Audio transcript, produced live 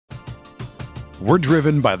We're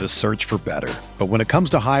driven by the search for better. But when it comes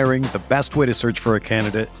to hiring, the best way to search for a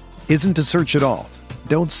candidate isn't to search at all.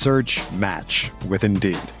 Don't search, match with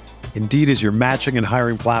Indeed. Indeed is your matching and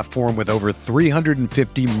hiring platform with over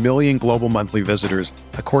 350 million global monthly visitors,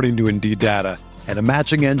 according to Indeed data, and a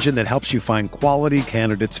matching engine that helps you find quality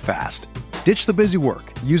candidates fast. Ditch the busy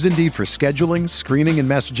work. Use Indeed for scheduling, screening, and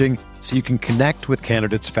messaging so you can connect with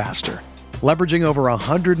candidates faster. Leveraging over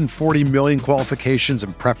 140 million qualifications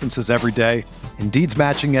and preferences every day, Indeed's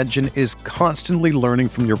matching engine is constantly learning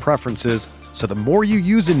from your preferences, so the more you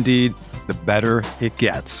use Indeed, the better it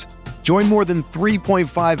gets. Join more than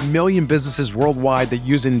 3.5 million businesses worldwide that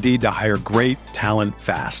use Indeed to hire great talent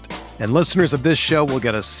fast. And listeners of this show will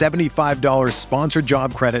get a $75 sponsored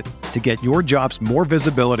job credit to get your jobs more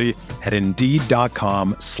visibility at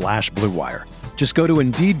Indeed.com/Blue Wire. Just go to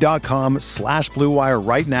Indeed.com/Blue Wire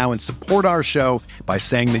right now and support our show by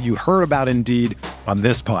saying that you heard about Indeed on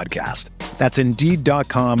this podcast. That's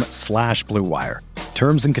Indeed.com/Blue Wire.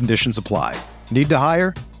 Terms and conditions apply. Need to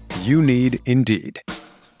hire? You need Indeed.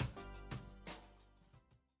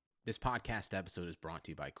 This podcast episode is brought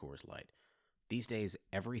to you by Coors Light. These days,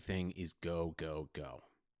 everything is go, go, go.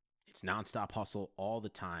 It's nonstop hustle all the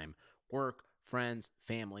time. Work, friends,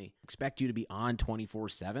 family, expect you to be on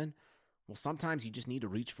 24/7. Well, sometimes you just need to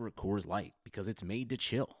reach for a Coors Light because it's made to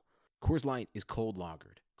chill. Coors Light is cold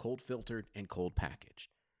lagered, cold filtered, and cold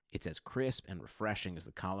packaged. It's as crisp and refreshing as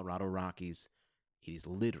the Colorado Rockies. It is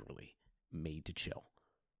literally made to chill.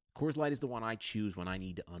 Coors Light is the one I choose when I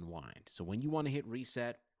need to unwind. So when you want to hit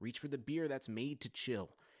reset, reach for the beer that's made to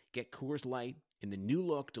chill. Get Coors Light in the new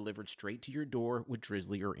look delivered straight to your door with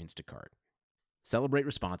Drizzly or Instacart. Celebrate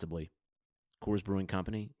responsibly. Coors Brewing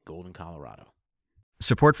Company, Golden, Colorado.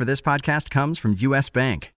 Support for this podcast comes from U.S.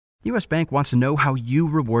 Bank. U.S. Bank wants to know how you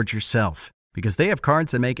reward yourself because they have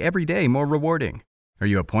cards that make every day more rewarding. Are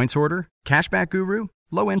you a points hoarder, cashback guru,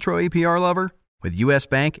 low intro APR lover? With U.S.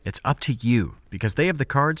 Bank, it's up to you because they have the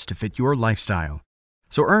cards to fit your lifestyle.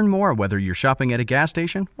 So earn more whether you're shopping at a gas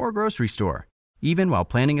station or a grocery store, even while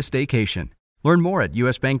planning a staycation. Learn more at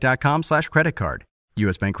usbank.com/credit card.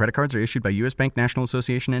 U.S. Bank credit cards are issued by U.S. Bank National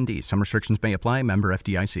Association ND. Some restrictions may apply. Member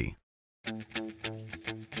FDIC.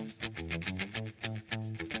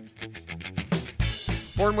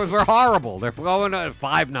 Bournemouth were horrible. They're blowing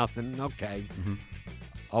 5-0. Okay. Mm-hmm.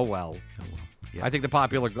 Oh, well. Yeah. I think the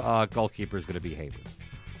popular goalkeeper is going to be Haber.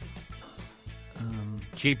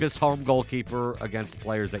 Cheapest home goalkeeper against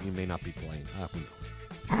players that you may not be playing. Who knows?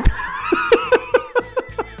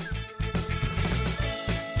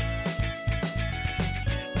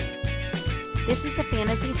 This is the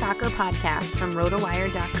Fantasy Soccer Podcast from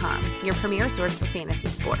RotoWire.com, your premier source for fantasy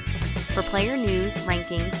sports. For player news,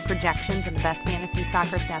 rankings, projections, and the best fantasy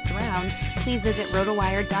soccer stats around, please visit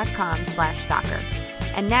RotoWire.com/soccer.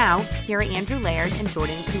 And now, here are Andrew Laird and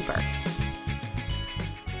Jordan Cooper.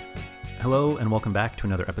 Hello, and welcome back to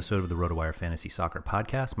another episode of the RotoWire Fantasy Soccer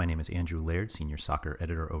Podcast. My name is Andrew Laird, Senior Soccer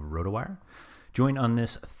Editor over RotoWire. Joined on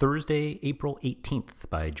this Thursday, April 18th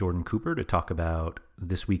by Jordan Cooper to talk about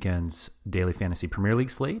this weekend's Daily Fantasy Premier League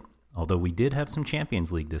slate, although we did have some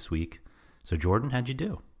Champions League this week. So, Jordan, how'd you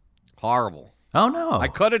do? Horrible. Oh, no. I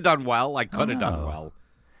could have done well. I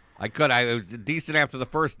was decent after the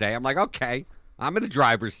first day. I'm like, okay, I'm in the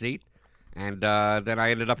driver's seat. And then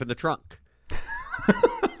I ended up in the trunk.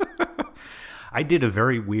 I did a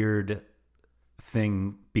very weird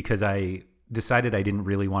thing because I decided I didn't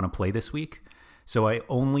really want to play this week. So I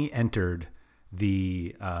only entered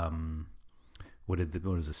the what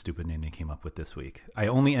was the stupid name they came up with this week? I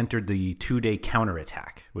only entered the 2-day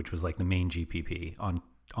counterattack, which was like the main GPP on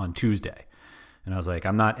Tuesday. And I was like,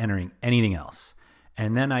 I'm not entering anything else.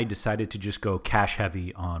 And then I decided to just go cash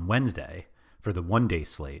heavy on Wednesday for the 1-day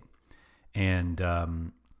slate. And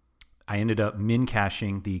I ended up min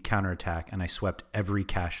cashing the counterattack, and I swept every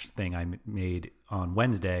cash thing I made on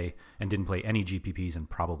Wednesday and didn't play any GPPs and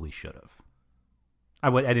probably should have. I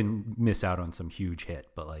didn't miss out on some huge hit,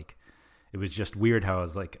 but like it was just weird how I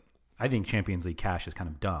was like, I think Champions League cash is kind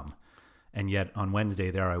of dumb. And yet on Wednesday,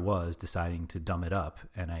 there I was deciding to dumb it up,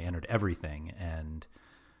 and I entered everything, and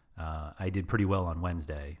I did pretty well on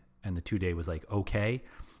Wednesday, and the 2-day was like, okay.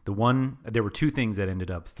 There were two things that ended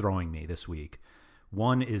up throwing me this week.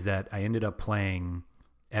 One is that I ended up playing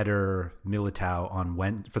Eder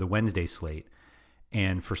Militao for the Wednesday slate,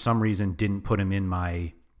 and for some reason didn't put him in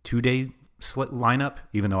my 2-day lineup,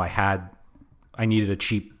 even though I needed a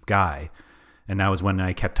cheap guy. And that was when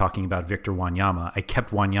I kept talking about Victor Wanyama. I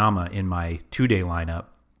kept Wanyama in my 2-day lineup,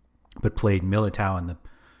 but played Militao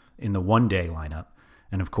in the 1-day lineup.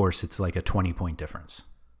 And of course, it's like a 20-point difference.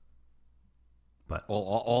 But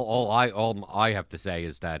all I have to say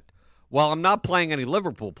is that well, I'm not playing any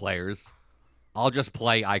Liverpool players. I'll just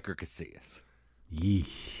play Iker Casillas. Yee.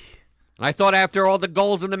 And I thought after all the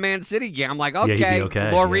goals in the Man City game, I'm like, okay, he'd be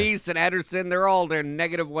okay, Lloris and Ederson, they're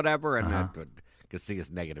negative whatever, and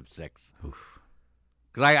Casillas -6.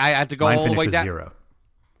 Because I had to go Mine all the way finished with down. 0.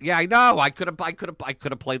 Yeah, I know. I could have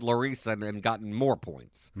played Lloris and gotten more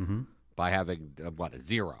points by having a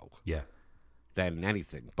 0 Yeah. than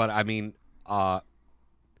anything. But I mean, I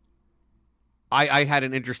had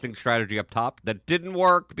an interesting strategy up top that didn't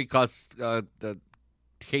work because the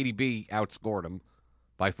KDB outscored him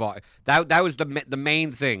by far. That was the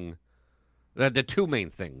main thing, the two main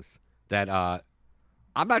things that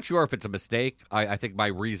I'm not sure if it's a mistake. I think my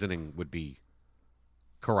reasoning would be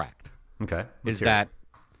correct. Okay. Is that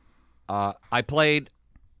I played?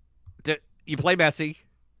 You play Messi,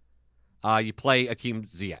 you play Hakim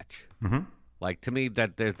Ziyech. Mm-hmm. Like, to me,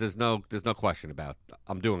 that there's no question about.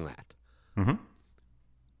 I'm doing that. Mm-hmm.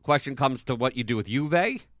 Question comes to what you do with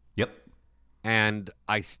Juve, Yep. and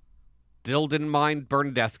I still didn't mind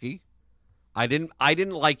Bernardeschi. I didn't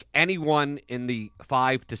like anyone in the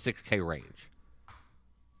 5 to 6K range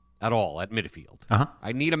at all at midfield. Uh-huh.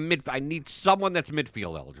 I need someone that's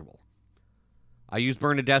midfield eligible. I use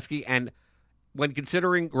Bernardeschi, and when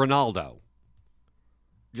considering Ronaldo,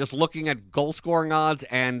 just looking at goal scoring odds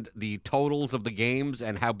and the totals of the games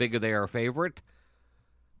and how big they are a favorite,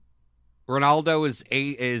 Ronaldo is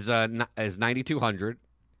 9,200.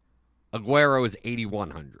 Aguero is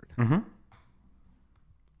 8,100. Mm-hmm.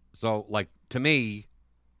 So, like, to me,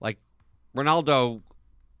 like, Ronaldo,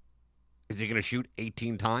 is he going to shoot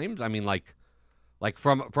 18 times? I mean, like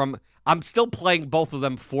from I'm still playing both of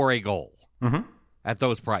them for a goal at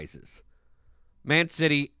those prices. Man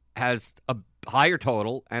City has a higher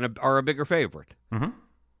total and are a bigger favorite. Mm-hmm.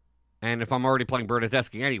 And if I'm already playing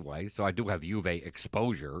Bernardeschi anyway, so I do have Juve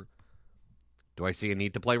exposure, do I see a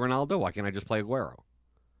need to play Ronaldo? Why can't I just play Aguero?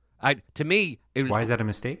 To me, it was. Why is that a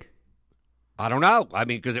mistake? I don't know. I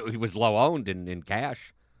mean, because he was low owned in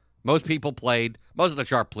cash. Most of the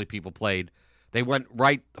sharp people played. They went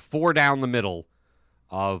right 4 down the middle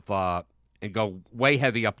of and go way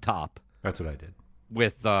heavy up top. That's what I did.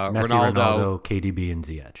 With Messi, Ronaldo, KDB, and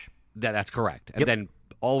Ziyech. That's correct. And Yep. then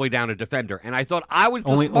all the way down to defender. And I thought I was the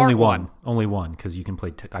Only smart one, because you can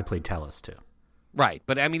play. I played Tellus too. Right,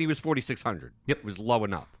 but I mean, he was 4,600. Yep. It was low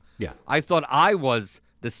enough. Yeah. I thought I was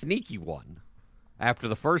the sneaky one after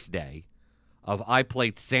the first day of I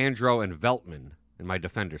played Sandro and Veltman in my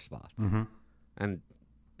defender spots. Mm-hmm. And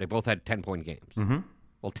they both had 10-point games. Mm-hmm.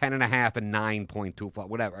 Well, 10.5 and 9.25,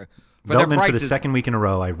 whatever. Veltman for the second week in a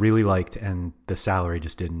row, I really liked, and the salary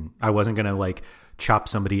just didn't. I wasn't going to chop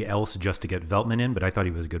somebody else just to get Veltman in, but I thought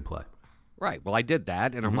he was a good play. Right. Well, I did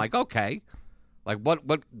that, and I'm like, okay. Like,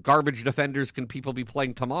 what garbage defenders can people be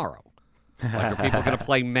playing tomorrow? Like, are people going to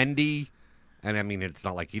play Mendy? And, I mean, it's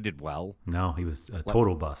not like he did well. No, he was a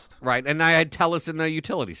total bust. Right, and I had Tellus in the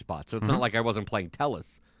utility spot, so it's not like I wasn't playing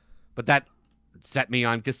Tellus. But that set me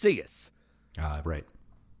on Casillas. Right.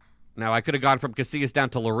 Now, I could have gone from Casillas down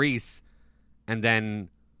to Lloris, and then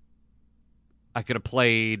I could have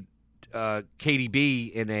played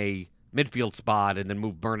KDB in a midfield spot and then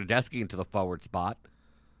moved Bernardeschi into the forward spot.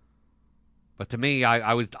 But to me,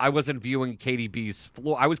 I wasn't viewing KDB's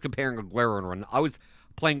floor. I was comparing Aguero and Ronaldo. I was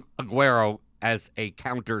playing Aguero as a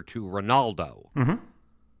counter to Ronaldo. Mm-hmm.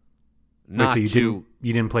 Not Wait, so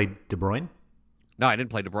you didn't play De Bruyne? No, I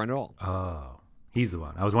didn't play De Bruyne at all. Oh, he's the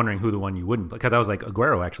one. I was wondering who the one you wouldn't play, because I was like,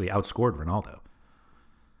 Aguero actually outscored Ronaldo.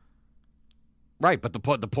 Right, but the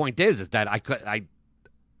point is that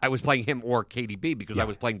I was playing him or KDB because I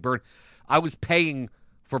was playing I was paying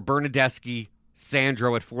for Bernardeschi,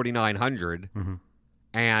 Sandro at 4,900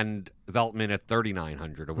 and Veltman at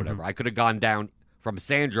 3,900 or whatever. I could have gone down from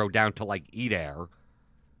Sandro down to like Eder,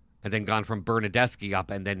 and then gone from Bernardeschi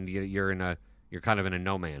up, and then you're kind of in a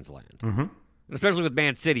no man's land. Mm-hmm. Especially with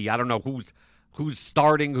Man City, I don't know who's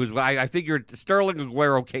starting. I figured Sterling,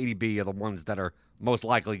 Aguero, KDB are the ones that are most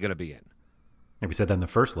likely going to be in. We said that in the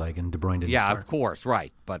first leg, and De Bruyne didn't start. Of course,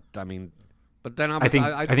 right. But I mean, then I think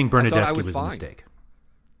Bernardeschi was a mistake.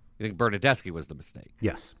 You think Bernardeschi was the mistake?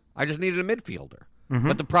 Yes. I just needed a midfielder.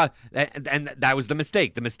 But and that was the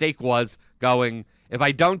mistake. The mistake was going, if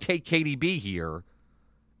I don't take KDB here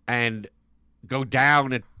and go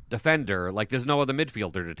down at defender, like there's no other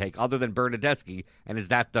midfielder to take other than Bernardeschi, and is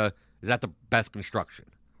that the best construction?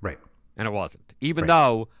 Right. And it wasn't. Even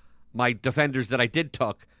though my defenders that I did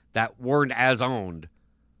took that weren't as owned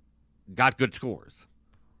got good scores.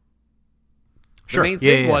 Sure.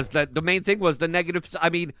 The main thing was the negative. I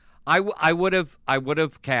mean, I would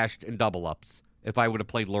have cashed in double ups if I would have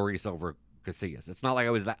played Lloris over Casillas. It's not like I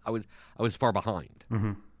was far behind.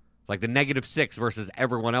 Mm-hmm. Like the -6 versus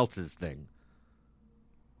everyone else's thing.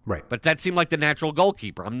 Right. But that seemed like the natural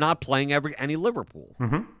goalkeeper. I'm not playing any Liverpool.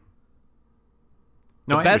 Mm-hmm.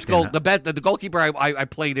 The I best understand the goalkeeper I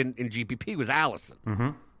played in GPP was Allison. Mm-hmm.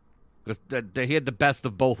 Because he had the best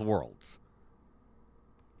of both worlds.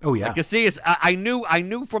 Oh, yeah. Like Casillas, I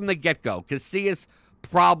knew from the get-go, Casillas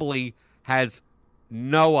probably has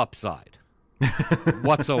no upside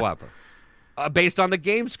whatsoever. Based on the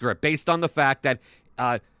game script, based on the fact that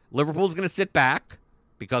Liverpool's going to sit back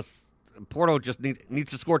because Porto just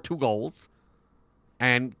needs to score 2 goals,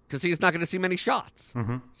 and Casillas not going to see many shots.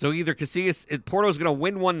 Mm-hmm. So either Porto's going to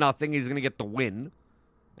win 1-0, he's going to get the win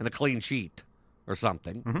and a clean sheet or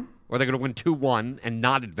something, Mm-hmm. or they're going to win 2-1 and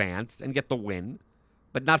not advance and get the win,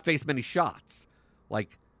 but not face many shots.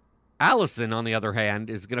 Like Allison, on the other hand,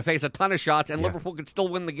 is going to face a ton of shots, and Liverpool could still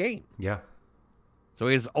win the game. Yeah. So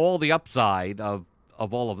he has all the upside of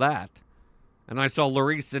all of that. And I saw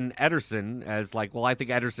Lloris and Ederson as like, well, I think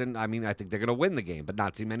Ederson, I think they're going to win the game, but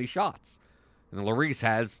not see many shots. And Lloris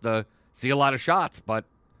has see a lot of shots, but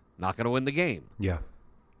not going to win the game. Yeah.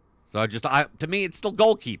 So to me, it's still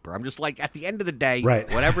goalkeeper. I'm just like, at the end of the day, Right.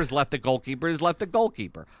 whatever's left at goalkeeper is left at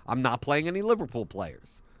goalkeeper. I'm not playing any Liverpool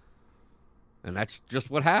players. And that's just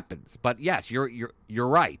what happens. But yes, you're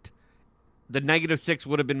right. The -6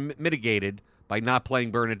 would have been mitigated by not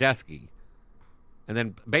playing Bernardeschi. And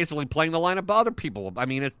then basically playing the lineup of other people.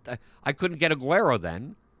 I couldn't get Aguero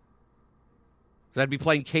then. So I'd be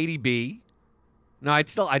playing KDB. No, I'd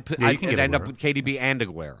end up with KDB and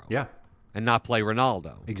Aguero. Yeah. And not play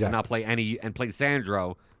Ronaldo. Exactly. And not play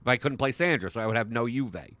Sandro. But I couldn't play Sandro, so I would have no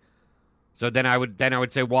Juve. So then I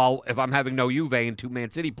would say, well, if I'm having no Juve and 2 Man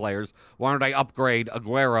City players, why don't I upgrade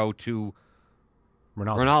Aguero to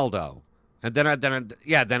Ronaldo? And then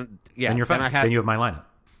you're fine. Then you have my lineup.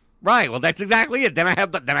 Right. Well, that's exactly it. Then I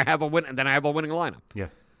have a winning lineup. Yeah.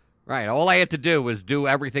 Right. All I had to do was do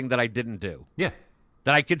everything that I didn't do. Yeah.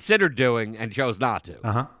 That I considered doing and chose not to.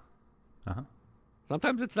 Uh-huh. Uh-huh.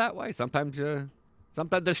 Sometimes it's that way. Sometimes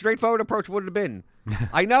the straightforward approach would have been.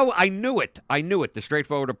 I knew it. The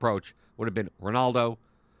straightforward approach would have been Ronaldo,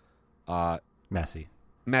 Messi,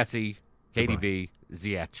 KDB,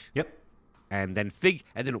 Ziyech. Yep. And then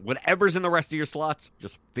whatever's in the rest of your slots,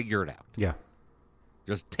 just figure it out. Yeah.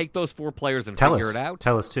 Just take those 4 players and figure it out.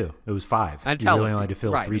 Tell us too. It was 5. And you tell really us. only had to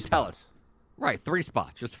fill Right, 3 and tell spots. us. Right, 3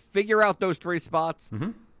 spots. Just figure out those 3 spots. Mm-hmm.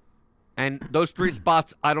 And those 3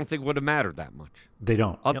 spots, I don't think would have mattered that much. They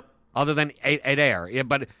don't. Yep. Other than at air. Yeah,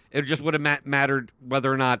 but it just would have mattered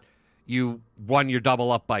whether or not you won your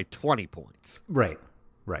double up by 20 points. Right.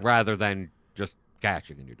 Rather than just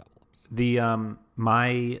cashing in your double ups. The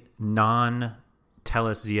my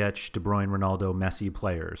non-Telles, Ziyech, De Bruyne, Ronaldo, Messi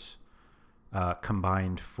players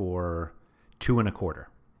combined for 2.25.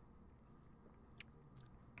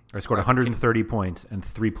 I scored 130 points, and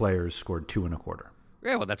 3 players scored 2.25.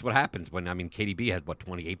 Yeah, well, that's what happens when KDB had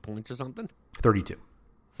 28 points or something. 32.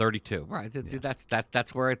 32. Right. Yeah.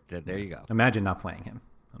 That's where there you go. Imagine not playing him.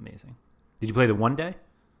 Amazing. Did you play the one day?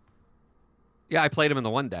 Yeah, I played him in the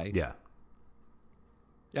one day. Yeah.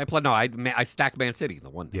 Yeah, I stacked Man City in the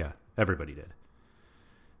one day. Yeah, everybody did.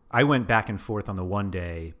 I went back and forth on the one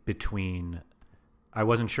day between. I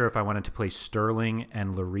wasn't sure if I wanted to play Sterling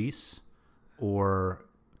and Lloris or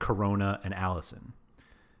Corona and Allison.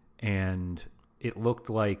 And it looked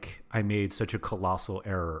like I made such a colossal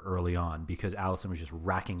error early on because Allison was just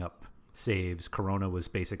racking up saves. Corona was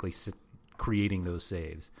basically creating those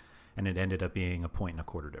saves. And it ended up being a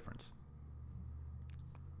 1.25 difference.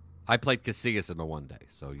 I played Casillas in the one day,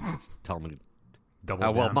 so you just tell me.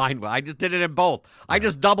 Double down? Mine. I just did it in both. Yeah. I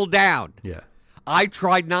just doubled down. Yeah. I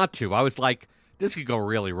tried not to. I was like, this could go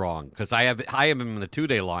really wrong because I have him in the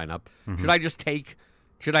 2-day lineup. Mm-hmm.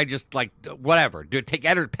 Should I just like whatever? Take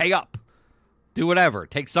Eder, pay up, do whatever,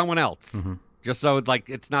 take someone else, just so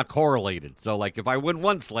it's not correlated. So like if I win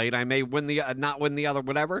one slate, I may win not win the other,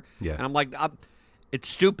 whatever. Yeah. And I'm like, it's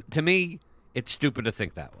stupid to me. It's stupid to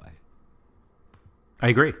think that way. I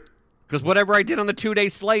agree. Because whatever I did on the 2-day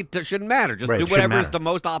slate shouldn't matter. Just do whatever is the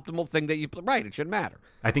most optimal thing that you. Right, it shouldn't matter.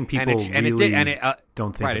 I think people don't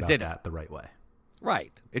think about that the right way.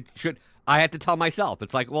 Right. It should. I had to tell myself.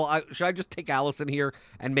 It's like, well, should I just take Allison here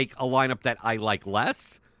and make a lineup that I like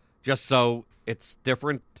less, just so it's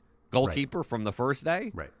different goalkeeper from the first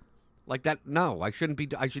day? Right. Like that? No, I shouldn't be.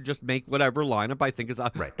 I should just make whatever lineup I think is.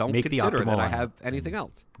 Right. Don't make consider that I have anything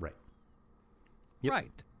else. Right. Yep.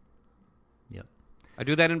 Right. Yep. I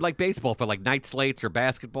do that in baseball for night slates or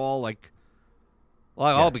basketball.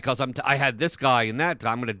 Because I had this guy and that,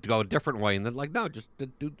 I'm going to go a different way. And then no, just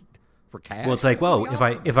do for cash. Well, it's like,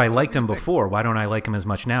 if I liked him before, why don't I like him as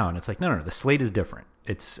much now? And it's like, no, the slate is different.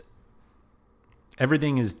 It's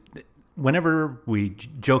everything is. Whenever we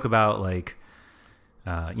joke about like,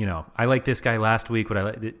 I like this guy last week. What I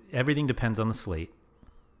like, everything depends on the slate,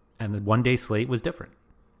 and the 1 day slate was different.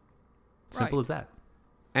 Simple as that.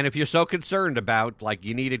 And if you're so concerned about like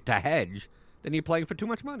you needed to hedge, then you're playing for too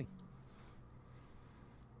much money.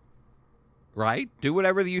 Right? Do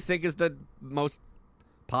whatever you think is the most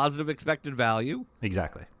positive expected value.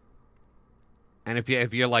 Exactly. And if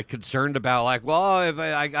you're like concerned about like, well, if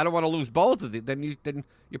I don't want to lose both of them, then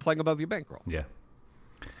you're playing above your bankroll. Yeah.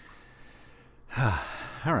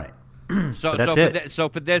 All right. So that's it.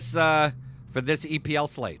 For this EPL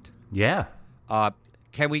slate. Yeah.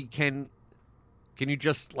 Can you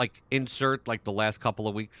just like insert like the last couple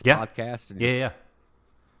of weeks podcast? And Yeah.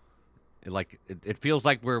 It feels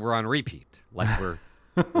like we're on repeat. Like we're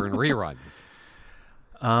in reruns.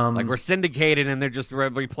 Like we're syndicated and they're just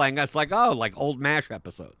replaying us like old MASH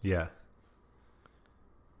episodes. Yeah.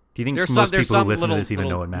 Do you think there's most people who some listen to little, this even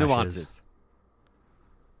know what MASH nuances. is?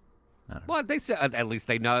 Well, they say at least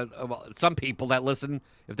they know. Well, some people that listen,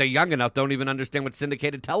 if they're young enough, don't even understand what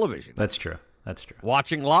syndicated television. That's true.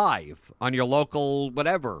 Watching live on your local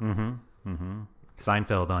whatever.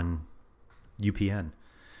 Seinfeld on UPN.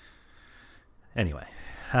 Anyway,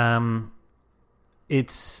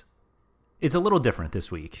 it's a little different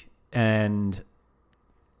this week, and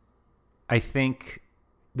I think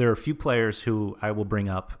there are a few players who I will bring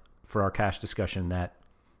up for our cash discussion that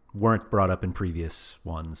weren't brought up in previous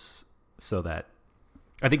ones, so that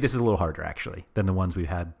I think this is a little harder actually than the ones we've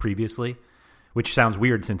had previously, which sounds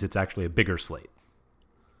weird since it's actually a bigger slate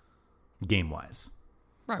game-wise.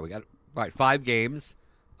 Right, we got 5 games.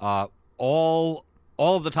 All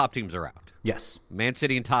of the top teams are out. Yes. Man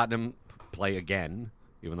City and Tottenham play again,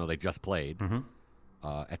 even though they just played,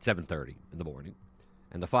 at 7:30 in the morning.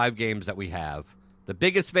 And the 5 games that we have, the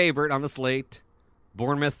biggest favorite on the slate,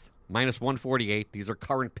 Bournemouth, minus 148. These are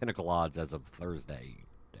current Pinnacle odds as of Thursday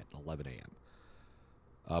at 11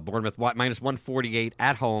 a.m. Bournemouth, minus 148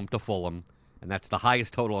 at home to Fulham, and that's the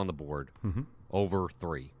highest total on the board, over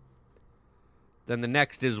 3. Then the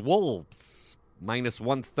next is Wolves, minus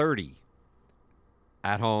 130.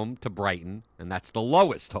 At home to Brighton, and that's the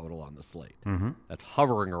lowest total on the slate. That's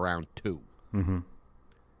hovering around 2.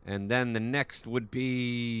 And then the next would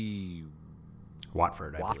be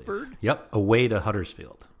Watford, I Watford? believe. Yep, away to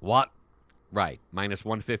Huddersfield. Right, minus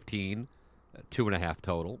 115, 2.5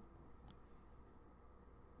 total.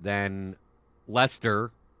 Then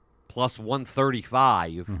Leicester, plus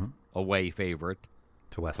 135, away favorite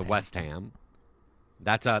to West Ham.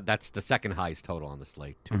 That's the second highest total on the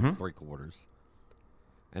slate, 2.75.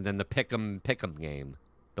 And then the Pick'em game,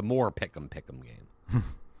 the more Pick'em game.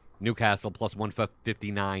 Newcastle plus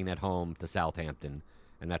 159 at home to Southampton,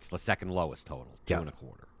 and that's the second lowest total, 2.25.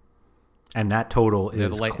 And that total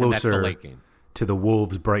is closer game. To the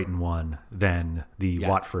Wolves-Brighton one than the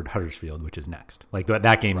Watford-Huddersfield, which is next. Like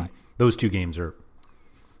that game, those 2 games are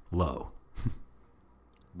low.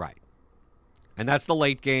 Right. And that's the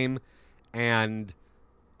late game, and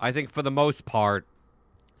I think for the most part,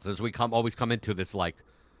 since we always come into this like,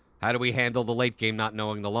 how do we handle the late game not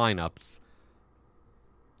knowing the lineups?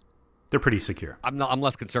 They're pretty secure. I'm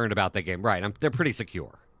less concerned about that game. Right. They're pretty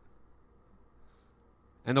secure.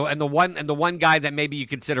 And the one guy that maybe you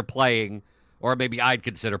consider playing, or maybe I'd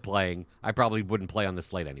consider playing, I probably wouldn't play on the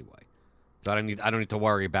slate anyway. So I don't need to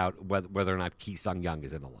worry about whether or not Ki Sung Young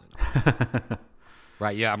is in the lineup.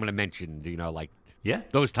 Right, yeah, I'm going to mention,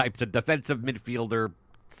 those types of defensive midfielder,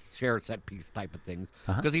 share set piece type of things,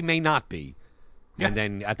 because he may not be. Yeah. And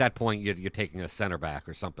then at that point, you're taking a center back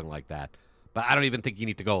or something like that. But I don't even think you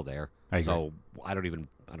need to go there. So I don't even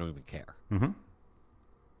care.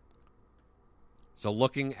 So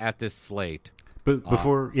looking at this slate, but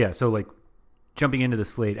before jumping into the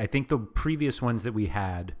slate, I think the previous ones that we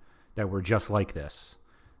had that were just like this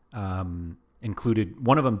included,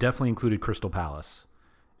 one of them definitely included Crystal Palace,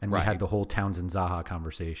 and we had the whole Townsend Zaha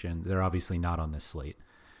conversation. They're obviously not on this slate,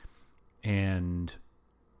 and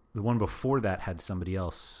the one before that had somebody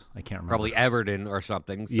else. I can't remember. Probably Everton or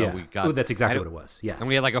something. So we got. That's exactly what it was. Yes. And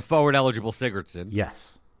we had like a forward eligible Sigurdsson.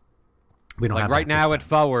 Yes. We don't have right now at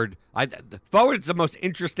forward. Forward's the most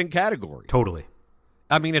interesting category. Totally.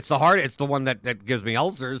 I mean, it's the one that gives me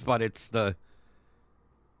ulcers, but it's the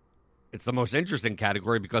most interesting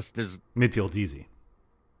category because there's midfield's easy.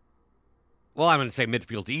 Well, I'm going to say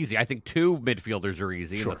midfield's easy. I think 2 midfielders are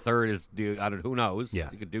easy, Sure. and the third is who knows? Yeah.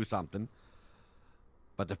 You could do something.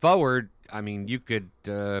 But the forward, I mean, you could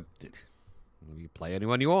you play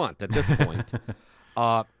anyone you want at this point.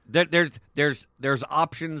 There's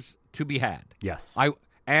options to be had. Yes.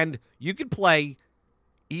 And you could play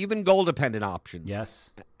even goal-dependent options.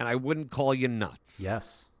 Yes. And I wouldn't call you nuts.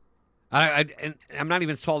 Yes. And I'm not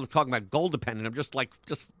even talking about goal-dependent. I'm just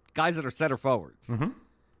guys that are center forwards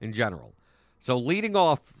in general. So leading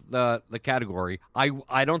off the category,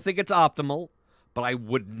 I don't think it's optimal, but I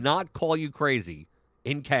would not call you crazy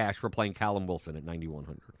in cash for playing Callum Wilson at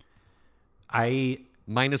 9,100.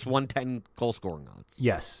 Minus 110 goal-scoring odds.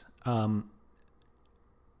 Yes.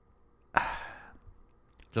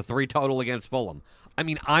 It's a 3 total against Fulham. I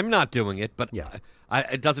mean, I'm not doing it, but Yeah.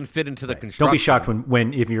 it doesn't fit into the construction. Don't be shocked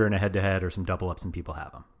if you're in a head-to-head or some double-ups and people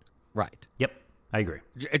have them. Right. Yep, I agree.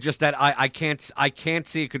 It's just that I can't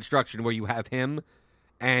see a construction where you have him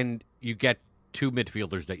and you get 2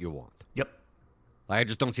 midfielders that you want. Yep. I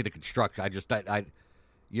just don't see the construction. I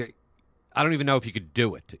don't even know if you could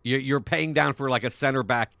do it. You're paying down for like a center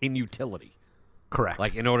back in utility, Correct.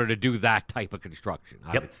 like in order to do that type of construction.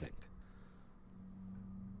 I would think.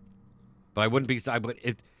 But I wouldn't be.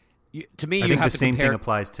 To me, I you think have the to same compare, thing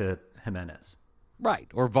applies to Jimenez. right?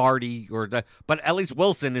 Or Vardy, but at least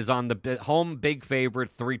Wilson is on the home big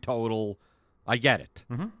favorite 3 total. I get it.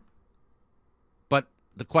 Mm-hmm. But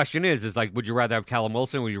the question is like, would you rather have Callum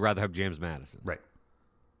Wilson or would you rather have James Maddison? Right.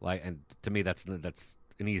 Like, and to me, that's an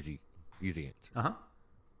easy answer. Uh-huh.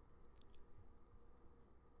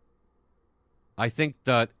 I think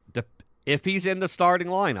that if he's in the starting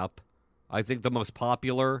lineup, I think the most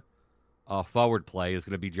popular forward play is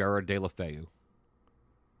going to be Gerard Deulofeu.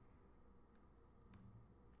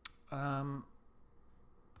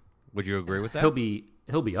 Would you agree with that?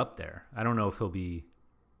 He'll be up there. I don't know if he'll be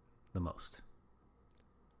the most,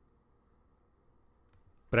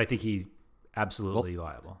 but I think he's absolutely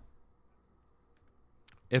viable.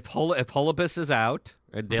 If Holubus is out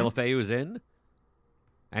and Deulofeu is in,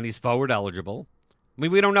 and he's forward eligible, I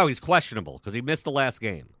mean, we don't know. He's questionable because he missed the last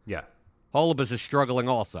game. Yeah. Holubus is struggling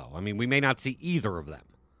also. I mean, we may not see either of them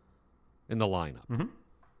in the lineup. Mm-hmm.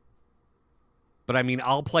 But, I mean,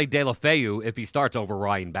 I'll play Deulofeu if he starts over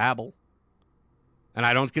Ryan Babel. And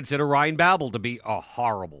I don't consider Ryan Babel to be a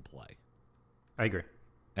horrible play I agree.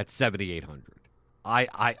 at 7,800.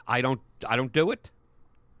 I don't do it.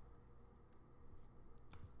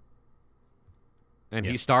 And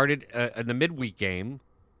he started in the midweek game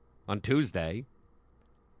on Tuesday.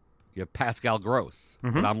 You have Pascal Gross,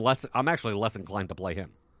 but I'm actually less inclined to play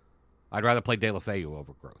him. I'd rather play Deulofeu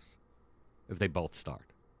over Gross if they both start.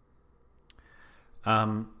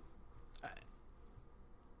 I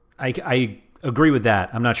agree with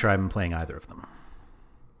that. I'm not sure I'm playing either of them.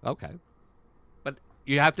 Okay. But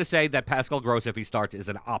you have to say that Pascal Gross, if he starts, is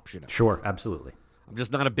an option. Sure, absolutely. I'm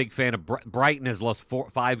just not a big fan of Brighton has lost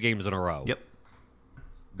 5 games in a row. Yep.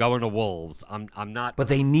 Going to Wolves. I'm not. But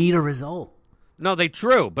they need a result. No, they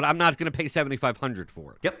true, but I'm not going to pay $7,500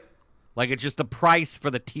 for it. Yep. Like, it's just the price for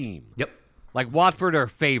the team. Yep. Like, Watford are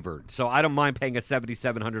favored, so I don't mind paying a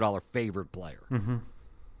 $7,700 favored player. Mm-hmm.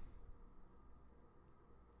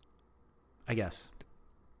 I guess.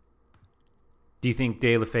 Do you think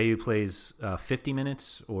Deulofeu plays 50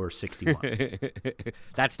 minutes or 61?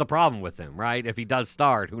 That's the problem with him, right? If he does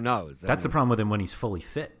start, who knows? That's the problem with him when he's fully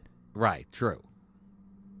fit. Right, true.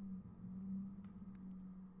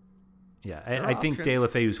 Yeah, There are I think options.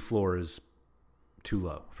 Deulofeu's floor is too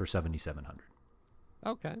low for 7,700.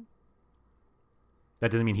 Okay.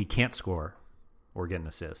 That doesn't mean he can't score or get an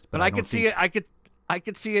assist. But I could see it. I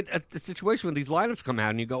could see it at the situation when these lineups come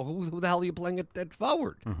out, and you go, "Who the hell are you playing at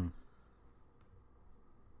forward?" Mm-hmm.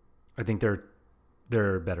 I think there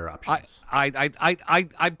are better options.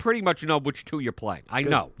 I pretty much know which 2 you're playing. I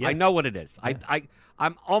Good. know. Yeah. I know what it is. Yeah.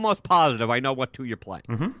 I'm almost positive I know what 2 you're playing.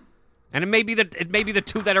 Mm-hmm. And it may be the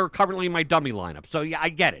 2 that are currently in my dummy lineup. So yeah, I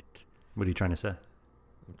get it. What are you trying to say?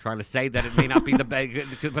 I'm trying to say that it may not be the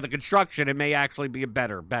for the construction. It may actually be a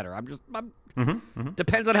better. Depends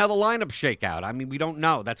on how the lineups shake out. I mean, we don't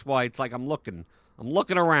know. That's why it's like I'm looking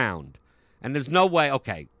around, and there's no way.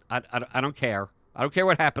 Okay, I don't care. I don't care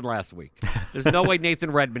what happened last week. There's no way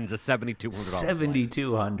Nathan Redmond's a $7,200.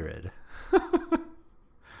 7,200. Because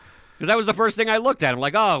that was the first thing I looked at. I'm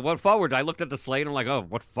like, oh, what forward? I looked at the slate. I'm like, oh,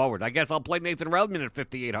 what forward? I guess I'll play Nathan Redmond at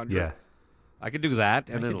 5,800. Yeah. I could do that.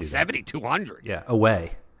 And then could do that. 7,200. Yeah,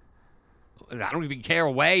 away. I don't even care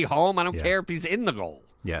away, home. I don't Yeah. care if he's in the goal.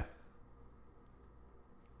 Yeah.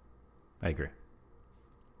 I agree.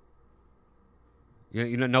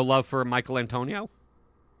 You know, no love for Michael Antonio?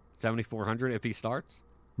 7,400 if he starts?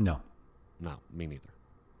 No. No, me neither.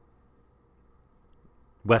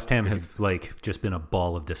 West Ham have just been a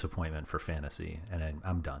ball of disappointment for fantasy, and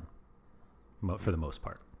I'm done for the most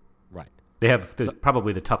part. Right. They have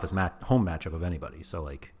probably the toughest home matchup of anybody, so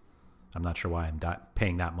I'm not sure why I'm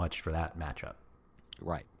paying that much for that matchup.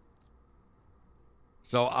 Right.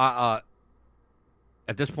 So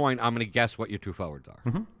at this point, I'm going to guess what your two forwards are.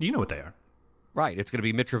 Mm-hmm. You know what they are. Right. It's going to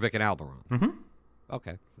be Mitrovic and Almiron. Mm-hmm.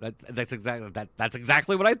 Okay. That's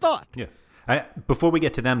exactly what I thought. Yeah. Before we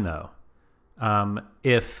get to them, though,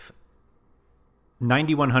 if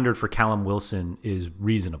 9,100 for Callum Wilson is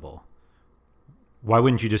reasonable, why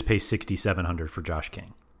wouldn't you just pay 6,700 for Josh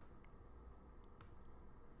King?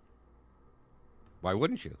 Why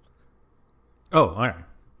wouldn't you? Oh, all right.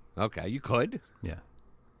 Okay, you could. Yeah.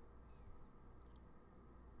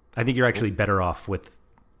 I think you're actually better off with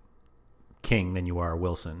King than you are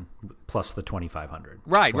Wilson, plus the 2,500.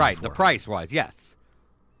 Right. The price-wise, yes.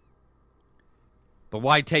 But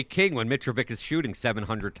why take King when Mitrovic is shooting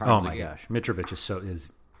 700 times a game? Oh, my gosh. Mitrovic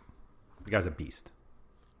is the guy's a beast.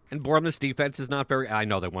 And Bournemouth's defense is not very... I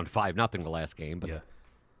know they won 5-0 the last game, but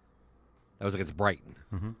that was against Brighton.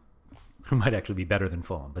 Mm-hmm. Who might actually be better than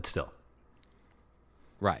Fulham, but still.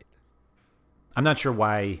 Right. I'm not sure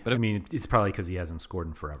why. But it's probably because he hasn't scored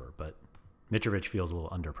in forever, but Mitrovic feels a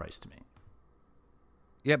little underpriced to me.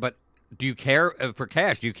 Yeah, but do you care for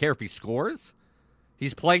cash? Do you care if he scores?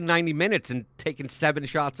 He's playing 90 minutes and taking 7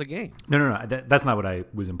 shots a game. No. That's not what I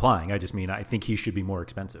was implying. I just mean I think he should be more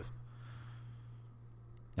expensive.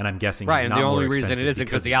 And I'm guessing right, he's and not the only more reason it isn't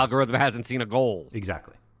because the algorithm hasn't seen a goal.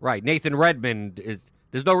 Exactly. Right. Nathan Redmond is...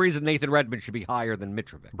 There's no reason Nathan Redmond should be higher than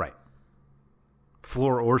Mitrovic. Right.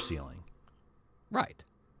 Floor or ceiling. Right.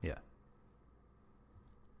 Yeah.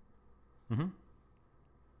 Mm-hmm.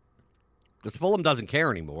 Because Fulham doesn't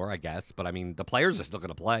care anymore, I guess. But, I mean, the players are still going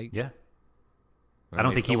to play. Yeah. I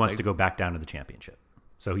don't think he wants to go back down to the championship.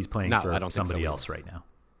 So he's playing for somebody else right now.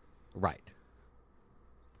 Right.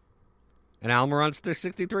 And Almiron's their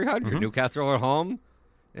 6,300. Mm-hmm. Newcastle at home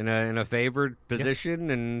in a favored position.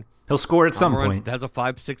 And he'll score at some Almiron point. Has a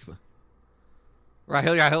 5-6.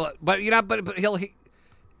 Right. But he'll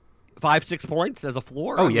 5-6 points as a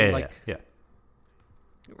floor. Oh, yeah. Right. Yeah.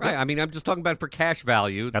 I mean, I'm just talking about for cash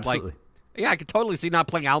value. Absolutely. I could totally see not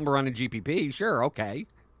playing Almiron in GPP. Sure. Okay.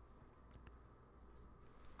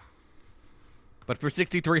 But for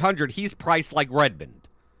 6,300, he's priced like Redmond.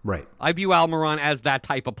 Right. I view Almiron as that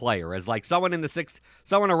type of player, as like someone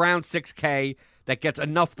around 6K that gets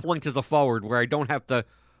enough points as a forward where I don't have to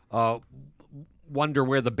wonder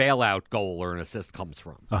where the bailout goal or an assist comes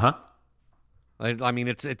from. Uh-huh. I mean,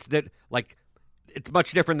 it's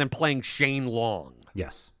much different than playing Shane Long.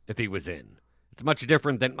 Yes. If he was in. It's much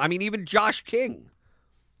different than, even Josh King.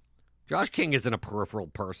 Josh King isn't a peripheral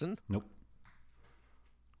person. Nope.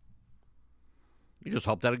 You just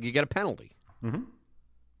hope that you get a penalty. Mm-hmm.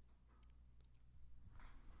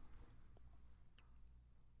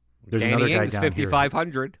 There's Danny another guy Ings, down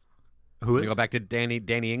 5,500. Who is? You go back to Danny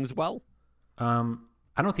Ingswell.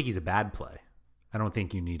 I don't think he's a bad play. I don't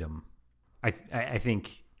think you need him. I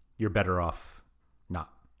think you're better off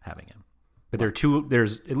not having him. But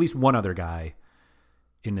there's at least one other guy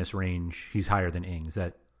in this range. He's higher than Ings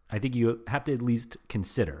that I think you have to at least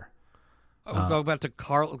consider. Go back to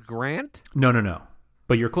Carl Grant? No.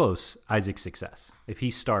 But you're close. Isaac Success. If he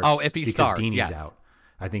starts, because Deeney's out,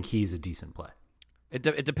 I think he's a decent play.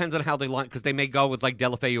 It depends on how they line, because they may go with like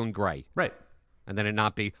Delafeu and Gray. Right. And then it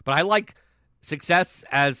not be. But I like Success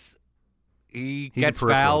as he's gets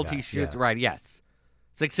fouled, he shoots. Yeah. Right, yes.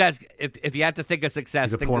 Success, if you had to think of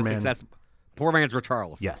Success, think of Success. Poor man's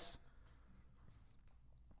Richarlison. Yes.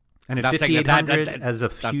 And at 5,800 as a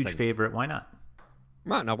huge favorite, why not?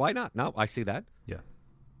 No, why not? No, I see that. Yeah.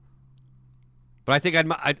 But I think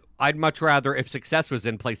I'd much rather, if Success was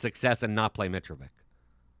in, play Success and not play Mitrovic.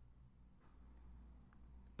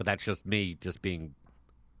 But that's just me just being...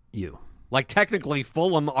 You. Like, technically,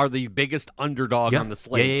 Fulham are the biggest underdog on the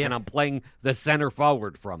slate, and I'm playing the center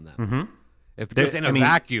forward from them. Mm-hmm. If just in a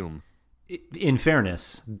vacuum... In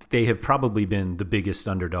fairness, they have probably been the biggest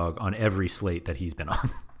underdog on every slate that he's been on.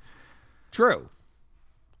 True.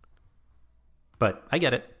 But I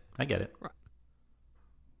get it. Right.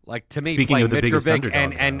 Like, to me, Speaking playing of the Mitrovic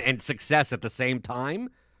and Success at the same time,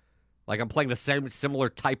 like, I'm playing the same similar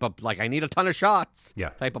type of, like, I need a ton of shots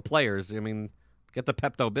type of players. I mean, get the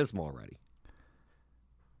Pepto-Bismol already.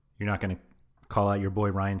 You're not going to call out your boy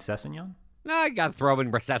Ryan Sessegnon? No, I got to throw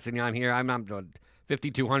in Sessegnon here. I'm doing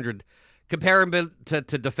 5,200. Compare him to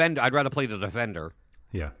defender. I'd rather play the defender.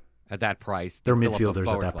 Yeah. At that price. They're midfielders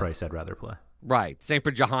at that price I'd rather play. Right. Same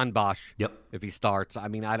for Jahan Bosch. Yep. If he starts. I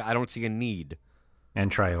mean, I don't see a need. And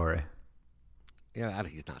Traore. Yeah,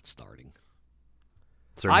 he's not starting.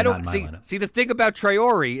 Certainly I don't not in my lineup. See, the thing about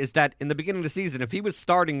Traore is that in the beginning of the season, if he was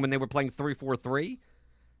starting when they were playing 3-4-3,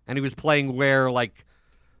 and he was playing where like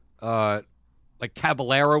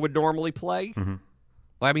Caballero would normally play,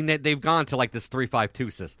 Well, I mean, they've gone to like this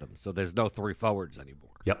 3-5-2 system, so there's no three forwards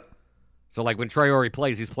anymore. Yep. So like when Traore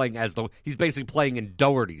plays, he's basically playing in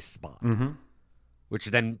Doherty's spot, which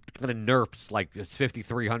then kind of nerfs like this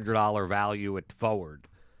 $5,300 value at forward.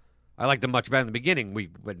 I liked him much better in the beginning.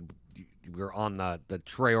 When we were on the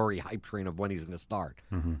Traore hype train of when he's going to start,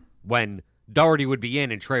 when Doherty would be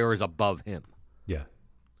in and Traore's above him. Yeah.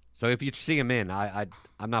 So if you see him in, I'm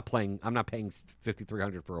not paying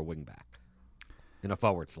 $5,300 for a wingback in a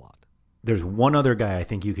forward slot. There's one other guy I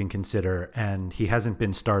think you can consider, and he hasn't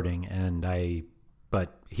been starting,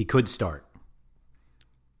 but he could start.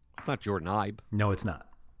 It's not Jordan Ibe. No, it's not.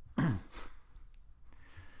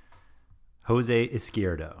 Jose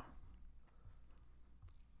Izquierdo.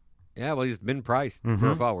 Yeah, well, he's been priced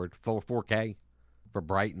for a forward, for $4K for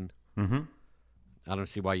Brighton. I don't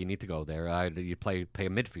see why you need to go there. You pay a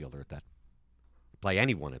midfielder at that. Play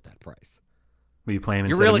anyone at that price. Well, you play him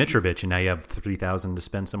instead of Mitrovic, and now you have $3,000 to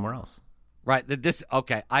spend somewhere else. Right.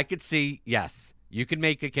 Okay. I could see. Yes, you can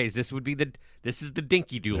make a case. This is the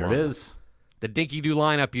dinky do lineup. There it is. The dinky do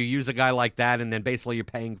lineup. You use a guy like that, and then basically you're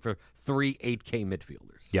paying for 3 8K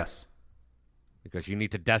midfielders. Yes. Because you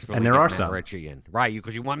need to desperately and there get are Matt some. Ritchie in. Right.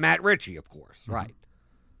 Because you want Matt Ritchie, of course. Right.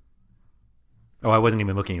 Oh, I wasn't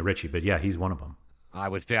even looking at Ritchie, but yeah, he's one of them.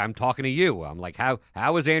 I'm talking to you. I'm like, how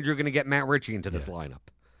is Andrew going to get Matt Ritchie into this lineup?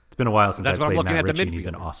 It's been a while since That's I what I'm played looking Matt at, the Ritchie, and he's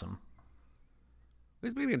been midfielders. awesome.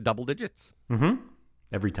 He's been in double digits.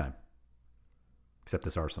 Every time. Except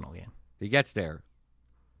this Arsenal game. He gets there.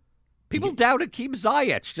 People doubt Akeem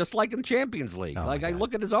Ziyech, just like in Champions League. Oh, like, I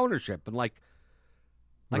look at his ownership and like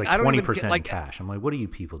It was I don't 20% even get, cash. I'm like, what are you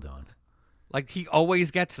people doing? Like, he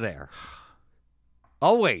always gets there.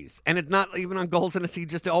 Always. And it's not even on goals and he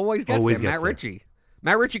just always gets Always there. gets Matt Ritchie.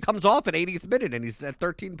 Matt Ritchie comes off at 80th minute and he's at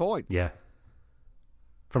 13 points. Yeah.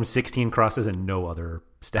 From 16 crosses and no other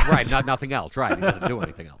stats. Right, nothing else. Right, he doesn't do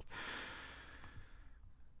anything else.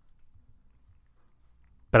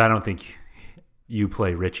 But I don't think you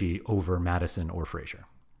play Ritchie over Madison or Frazier.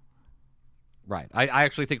 Right. I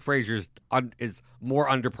actually think Frazier is more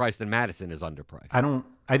underpriced than Madison is underpriced.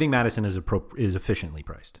 I think Madison is efficiently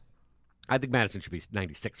priced. I think Madison should be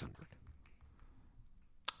 9,600.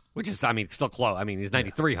 Which is, still close. He's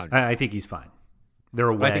 9,300. I think he's fine. They're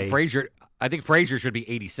away. I think Frazier should be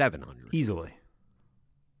 8,700. Easily.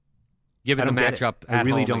 Given the matchup I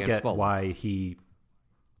really don't against get Fulham. why he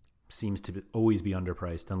seems to always be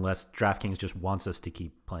underpriced unless DraftKings just wants us to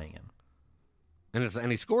keep playing him.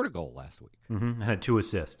 And he scored a goal last week. And had 2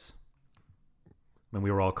 assists when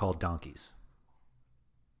we were all called donkeys.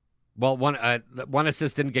 Well, one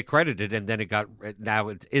assist didn't get credited, and then now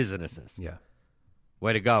it is an assist. Yeah.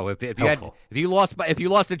 Way to go! If you lost the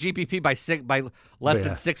GPP by less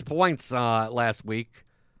than 6 points last week.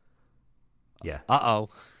 Yeah.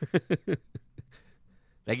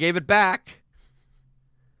 They gave it back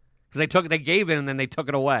because they gave it and then they took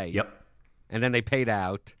it away. Yep. And then they paid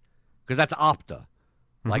out because that's Opta.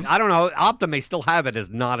 Like, I don't know, Opta may still have it as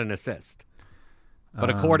not an assist, but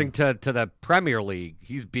according to the Premier League,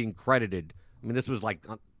 he's being credited. This was like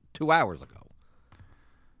 2 hours ago.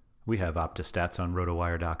 We have Opta stats on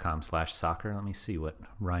rotowire.com/soccer. Let me see what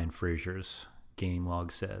Ryan Frazier's game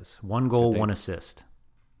log says. 1 goal, 1 assist.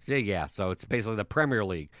 See, yeah, so it's basically the Premier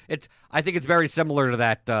League. I think it's very similar to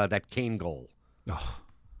that Kane goal. Oh.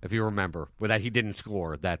 If you remember, where that he didn't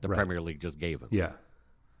score, that the Premier League just gave him. Yeah.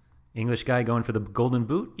 English guy going for the golden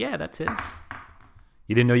boot? Yeah, that's his.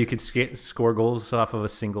 You didn't know you could score goals off of a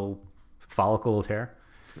single follicle of hair?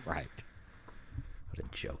 Right. What a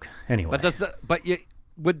joke. Anyway.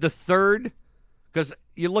 With the third, because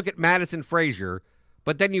you look at Madison Frazier,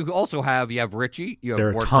 but then you also have Ritchie, you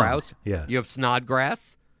have Ward-Prowse, you have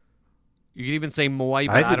Snodgrass. You could even say Moy,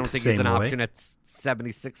 but I don't think he's an option at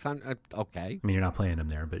 7,600. Okay. You're not playing him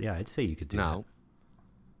there, but yeah, I'd say you could do that.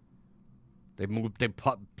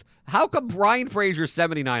 How come Brian Frazier's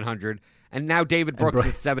 7,900 and now David Brooks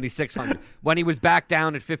is 7,600 when he was back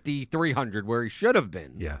down at 5,300 where he should have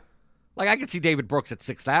been? Yeah. Like, I could see David Brooks at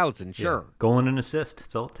 6,000, sure. Yeah. Goal and an assist.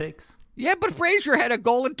 That's all it takes. Yeah, but Frazier had a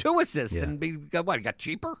goal and 2 assists. Yeah. And he got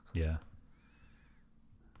cheaper? Yeah.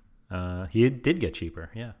 He did get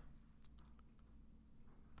cheaper, yeah.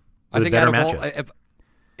 I think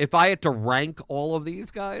if I had to rank all of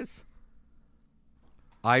these guys,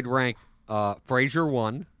 I'd rank Frazier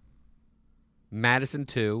 1, Madison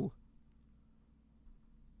 2.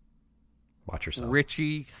 Watch yourself.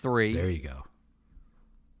 Ritchie 3. There you go.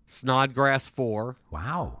 Snodgrass 4.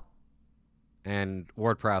 Wow. And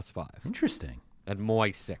Ward-Prowse 5. Interesting. And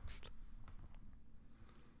Moy 6th.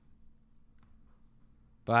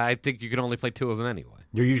 But I think you can only play 2 of them anyway.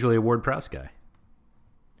 You're usually a Ward-Prowse guy.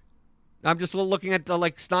 I'm just looking at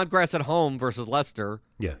like Snodgrass at home versus Leicester.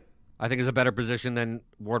 Yeah. I think is a better position than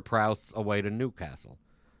Ward-Prowse away to Newcastle.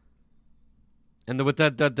 And with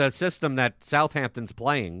the system that Southampton's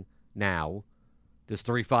playing now, this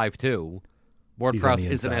 3-5-2, Ward-Prowse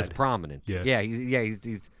isn't as prominent. Yeah.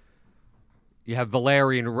 He's you have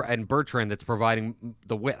Valeri and Bertrand that's providing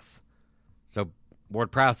the width. So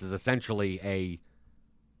Ward-Prowse is essentially a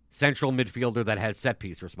central midfielder that has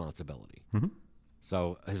set-piece responsibility. Mm-hmm.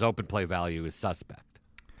 So his open play value is suspect.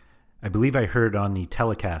 I believe I heard on the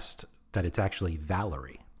telecast that it's actually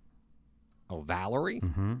Valerie. Oh, Valerie?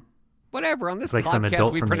 Mm-hmm. Whatever. On this It's like some podcast,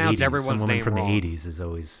 adult we from the pronounce 80s. everyone's Some woman name from wrong. the 80s is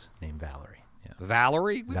always named Valerie. Yeah.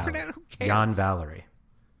 Valerie? Who cares? Jan Valerie.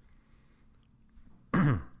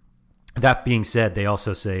 That being said, they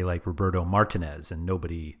also say like Roberto Martinez, and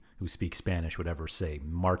nobody who speaks Spanish would ever say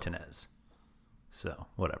Martinez. So,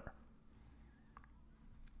 whatever.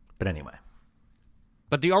 But anyway.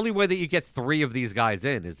 But the only way that you get 3 of these guys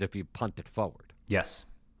in is if you punt it forward. Yes.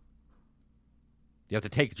 You have to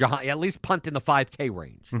take at least punt in the 5K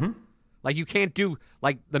range. Mm-hmm. Like you can't do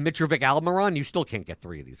like the Mitrovic Almiron. You still can't get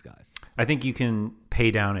 3 of these guys. I think you can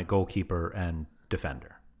pay down at goalkeeper and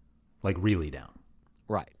defender. Like really down.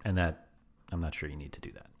 Right. And that, I'm not sure you need to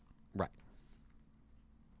do that. Right.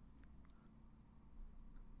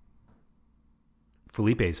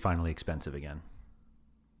 Felipe is finally expensive again.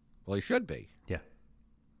 Well, he should be. Yeah.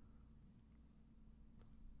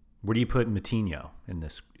 Where do you put Matinho in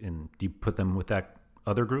this? Do you put them with that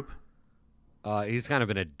other group? He's kind of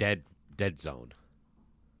in a dead zone.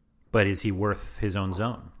 But is he worth his own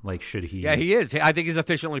zone? Like, should he? Yeah, he is. I think he's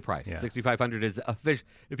efficiently priced. Yeah. 6,500 is efficient.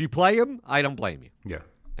 If you play him, I don't blame you. Yeah.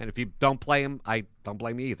 And if you don't play him, I don't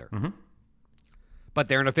blame you either. Mm-hmm. But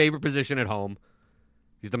they're in a favorite position at home.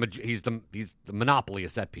 He's the monopoly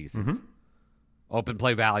of set pieces. Mm-hmm. Open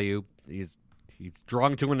play value. He's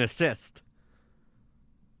drawn to an assist.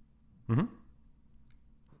 Mm-hmm.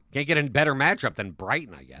 Can't get a better matchup than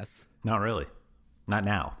Brighton, I guess. Not really. Not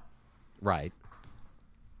now. Right.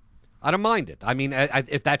 I don't mind it. I mean,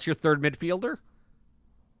 if that's your third midfielder,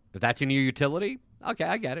 if that's in your utility, okay,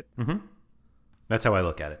 I get it. Mm-hmm. That's how I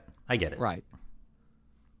look at it. I get it. Right.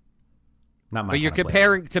 Not my. But you're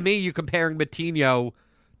comparing Matinho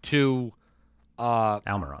to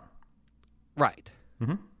Almiron. Right.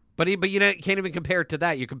 Mm-hmm. But you can't even compare it to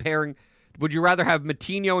that. You're comparing. Would you rather have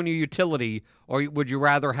Matinho in your utility, or would you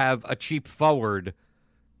rather have a cheap forward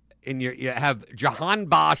in your? You have Jahan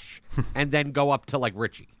Bosch, and then go up to like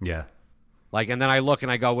Richie. Yeah. Like, and then I look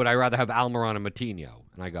and I go, would I rather have Almiron and Matinho?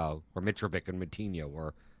 And I go, or Mitrovic and Matinho,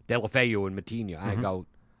 or Deulofeu and Matinho. And I go,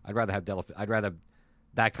 I'd rather have I'd rather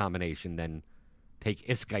that combination than take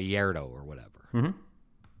Izquierdo or whatever. Mm-hmm.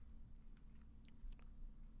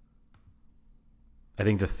 I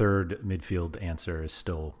think the third midfield answer is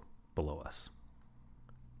still below us.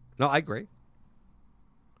 No, I agree. It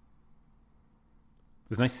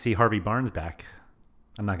was nice to see Harvey Barnes back.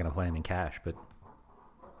 I'm not going to play him in cash, but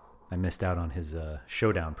I missed out on his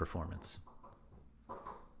showdown performance.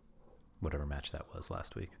 Whatever match that was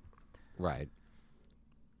last week. Right.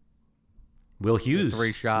 Will Hughes,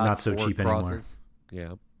 3 shots, not so 4 cheap crosses. anymore.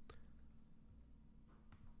 Yeah.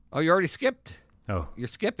 Oh, you already skipped. Oh, You're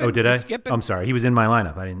skipping. oh, did You're I? Skipping. I'm sorry. He was in my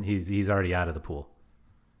lineup. I didn't. He's already out of the pool.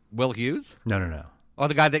 Will Hughes? No. Oh,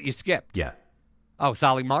 the guy that you skipped. Yeah. Oh,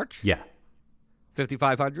 Solly March? Yeah.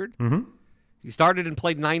 5,500? Mm-hmm. He started and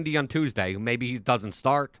played 90 on Tuesday. Maybe he doesn't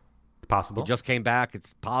start. It's possible. He just came back.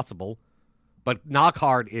 It's possible. But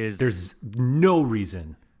Knockhart is... There's no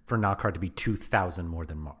reason for Knockhart to be 2,000 more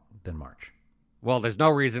than March. Well, there's no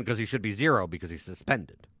reason because he should be 0 because he's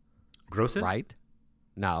suspended. Gross is? Right?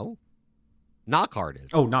 No. Knockhart is.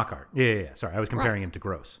 Oh, Knockhart. Yeah. Sorry, I was comparing him to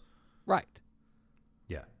Gross. Right.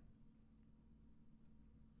 Yeah.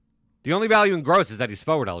 The only value in Gross is that he's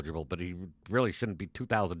forward eligible, but he really shouldn't be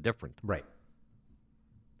 2,000 different. Right.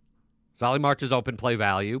 Solly March's open play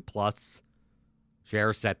value plus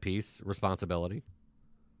share set piece responsibility.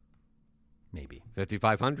 Maybe.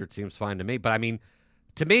 5,500 seems fine to me. But, I mean,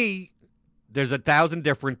 to me, there's 1,000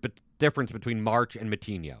 difference between March and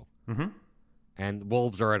Matinho. Mm-hmm. And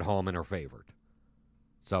Wolves are at home and are favored.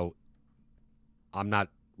 So I'm not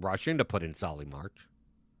rushing to put in Solly March.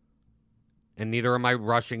 And neither am I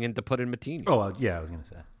rushing in to put in Matinho. Oh, yeah, I was going to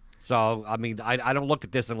say. So, I mean, I don't look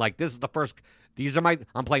at this and like, this is the first.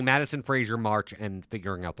 I'm playing Madison, Frazier, March, and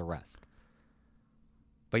figuring out the rest.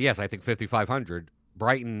 But yes, I think 5,500.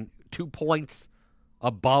 Brighton, 2 points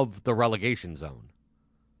above the relegation zone.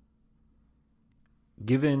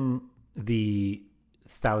 Given the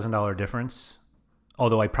 $1,000 difference,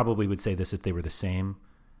 although I probably would say this if they were the same,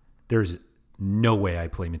 there's no way I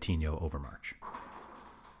play Matinho over March.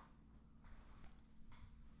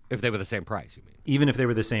 If they were the same price, you mean? Even if they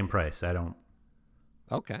were the same price, I don't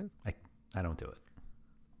Okay. I don't do it.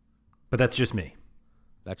 But that's just me.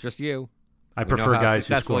 That's just you. I We know prefer how guys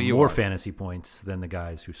who successful score you more are. fantasy points than the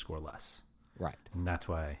guys who score less. Right. And that's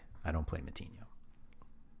why I don't play Matinho.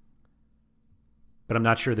 But I'm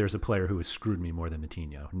not sure there's a player who has screwed me more than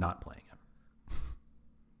Matinho not playing him.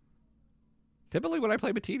 Typically, when I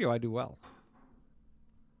play Matinho, I do well.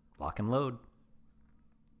 Lock and load.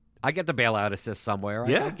 I get the bailout assist somewhere.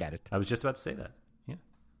 I get it. I was just about to say that. Yeah.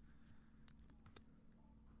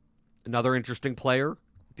 Another interesting player,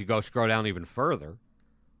 if you go scroll down even further,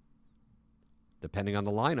 depending on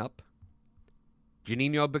the lineup,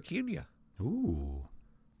 Juninho Bacuna, Ooh.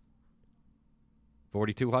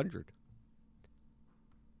 4,200.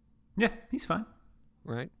 Yeah, he's fine.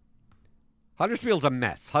 Right? Huddersfield's a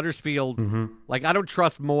mess. Huddersfield, Mm-hmm. like, I don't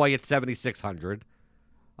trust Moy at 7,600.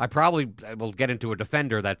 I probably will get into a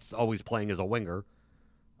defender that's always playing as a winger.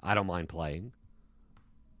 I don't mind playing.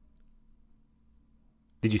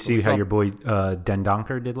 Did you see how your boy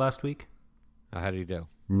Dendonker did last week? How do you do?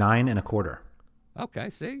 9 1/4. Okay,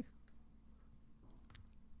 see?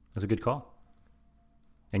 That's a good call.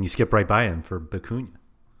 And you skip right by him for Bacuna.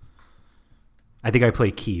 I think I play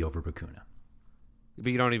Key over Bacuna.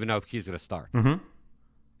 But you don't even know if Key's going to start. Mm-hmm.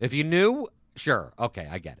 If you knew, sure. Okay,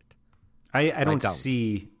 I get it. I don't don't.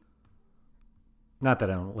 see. Not that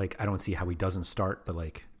I don't see how he doesn't start, but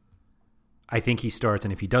like, I think he starts,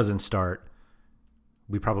 and if he doesn't start,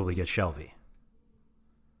 we probably get Shelby.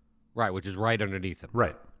 Right, which is right underneath him.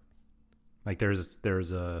 Right. Like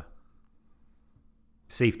there's a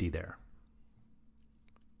safety there.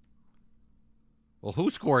 Well,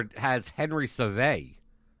 Who Scored has Henry Save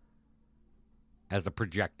as a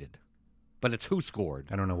projected, but it's Who Scored,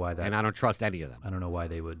 I don't know why that. and I don't trust any of them. I don't know why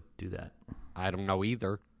they would do that. I don't know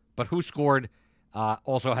either. But Who Scored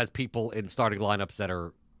also has people in starting lineups that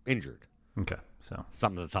are injured Okay, so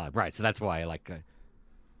some of the time. Right, so that's why I like.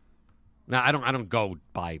 Now I don't go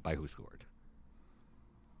by Who Scored.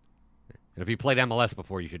 And if you played MLS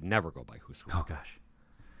before, you should never go by Who Scored. oh gosh,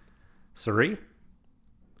 Suri?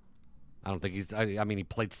 I don't think he's. I mean, he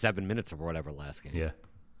played 7 minutes or whatever last game. Yeah.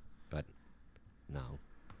 But no.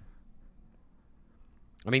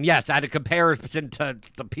 I mean, yes, at a comparison to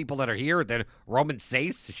the people that are here, then Roman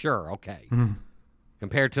Sace, sure, okay.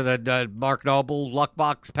 Compared to the Mark Noble luck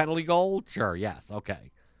box penalty goal, sure, yes,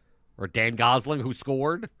 okay. Or Dan Gosling, who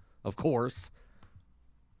scored, of course.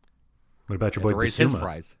 What about your You have boy to raise his Basuma?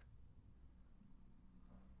 price.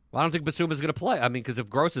 Well, I don't think Basuma's going to play. I mean, because if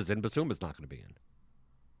Gross is in, Basuma's not going to be in.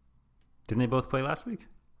 Didn't they both play last week?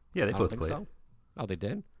 Yeah, they I don't both think played. so. Oh, they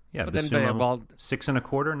did? Yeah, but Basuma, then, well, 6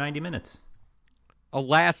 1/4, 90 minutes.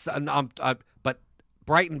 But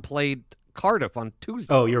Brighton played Cardiff on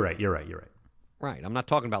Tuesday. Oh, you're right. Right. I'm not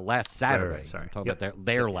talking about last Saturday. right, sorry. I'm talking Yep. about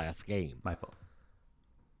their last game. My fault.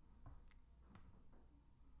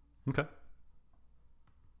 Okay.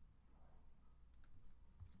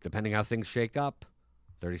 Depending how things shake up,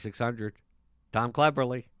 3,600. Tom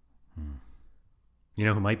Cleverley. You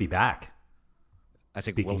know who might be back? I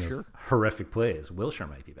think Speaking Wilshire. of horrific plays, Wilshire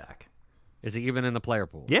might be back. Is he even in the player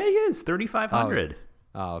pool? Yeah, he is. 3,500.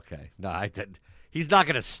 Oh, okay. No, I did. He's not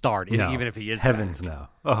going to start, No, even if he is. Heavens back. no.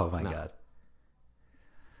 Oh, my No. God.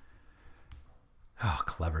 Oh,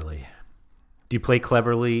 Cleverly. Do you play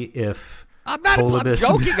Cleverly if I'm not. I'm Holubus,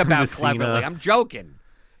 joking about Messina, Cleverly. I'm joking.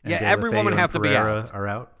 and Yeah, De everyone would Lefeu have and to be Pereira out. are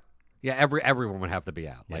out? Yeah, everyone would have to be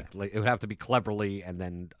out. Yeah. Like it would have to be Cleverly, and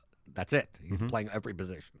then that's it. He's Mm-hmm. playing every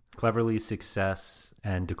position. Cleverly, Success,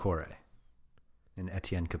 and Decore. And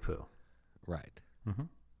Etienne Capoue. Right. Mm-hmm.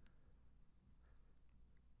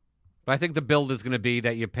 But I think the build is going to be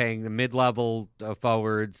that you're paying the mid-level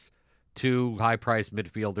forwards, 2 high-priced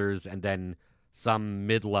midfielders, and then some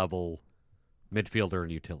mid-level midfielder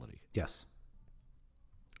and utility. Yes.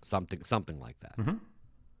 Something like that. Mm-hmm.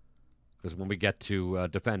 Because when we get to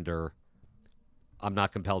defender, I'm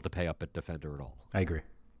not compelled to pay up at defender at all. I agree.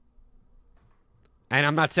 And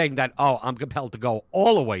I'm not saying that, I'm compelled to go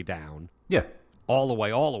all the way down. Yeah. All the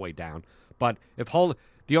way down. But if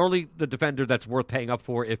the defender that's worth paying up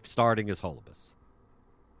for if starting is Holubus.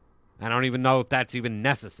 I don't even know if that's even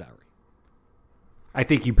necessary. I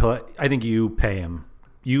think you pay him.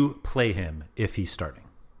 You play him if he's starting.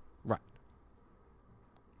 Right.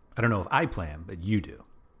 I don't know if I play him, but you do.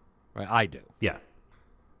 Right, I do. Yeah.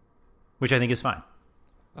 Which I think is fine.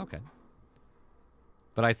 Okay.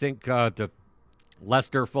 But I think the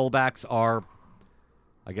Leicester fullbacks are,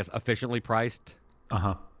 I guess, efficiently priced.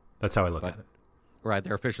 Uh-huh. That's how I look But- at it. Right,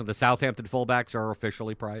 they're official. The Southampton fullbacks are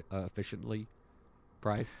efficiently priced.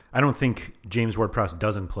 I don't think James Ward-Prowse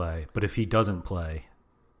doesn't play, but if he doesn't play,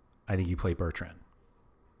 I think you play Bertrand.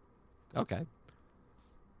 Okay.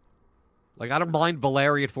 Like, I don't mind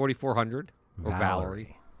Valeri at 4,400. Or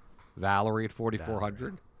Valerie. Valerie at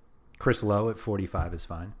 4,400. Chris Lowe at 45 is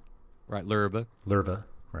fine. Right, Lerva.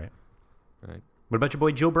 Right. Right. What about your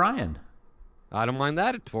boy Joe Bryan? I don't mind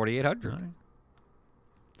that at 4,800. Right.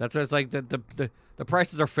 That's what it's like. The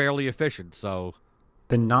prices are fairly efficient, so...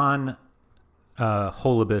 The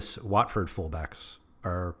non-Holubus Watford fullbacks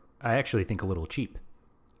are, I actually think, a little cheap.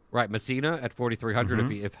 Right, Messina at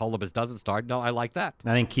 4,300 if Holubus doesn't start. No, I like that.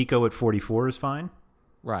 I think Kiko at 44 is fine.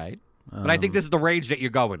 Right. But I think this is the range that you're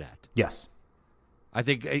going at. Yes. I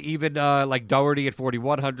think even like Doherty at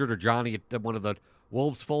 4,100 or Johnny at one of the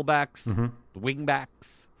Wolves fullbacks, the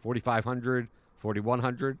wingbacks, 4,500,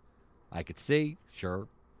 4,100. I could see, sure.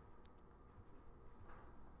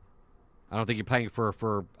 I don't think you're paying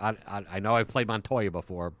for I know I've played Montoya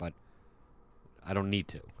before, but I don't need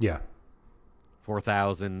to. Yeah.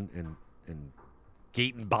 4,000 and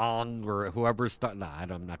Keaton Bong or whoever's starting. Nah,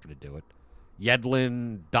 I'm not going to do it.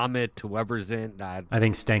 Yedlin, Dummett, whoever's in. Nah, I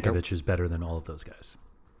think Stankovic is better than all of those guys.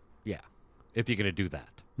 Yeah, if you're going to do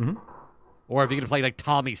that. Mm-hmm. Or if you're going to play like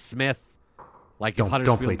Tommy Smith. Like don't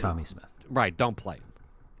play Tommy Smith. Right, don't play him.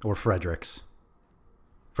 Or Fredericks.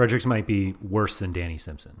 Fredericks might be worse than Danny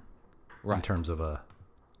Simpson. Right. In terms of a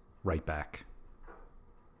right back.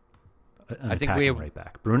 I think we have right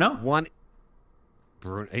back. Bruno?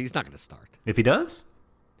 Bruno, he's not going to start. If he does?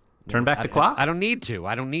 Turn back the clock? I don't need to.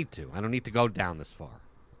 I don't need to go down this far.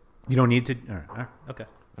 You don't need to? All right. Okay.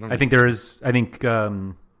 I think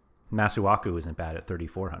Masuaku isn't bad at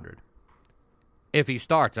 3,400. If he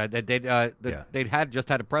starts, they'd just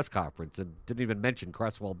had a press conference and didn't even mention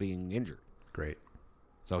Cresswell being injured. Great.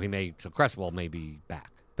 So Cresswell may be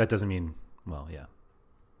back. That doesn't mean, well, yeah.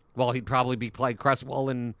 Well, he'd probably be playing Cresswell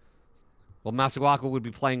Masuaku would be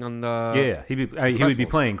playing on the... Yeah. He would be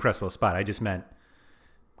playing Cresswell's spot. I just meant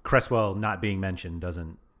Cresswell not being mentioned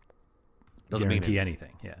doesn't guarantee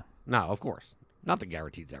anything. Yeah. No, of course. Nothing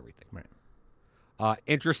guarantees everything. Right.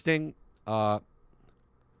 Interesting. Nathan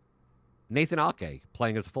Ake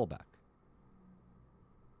playing as a fullback.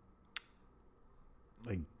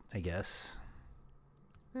 I guess.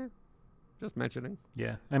 Just mentioning.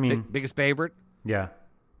 Yeah. I mean... biggest favorite? Yeah.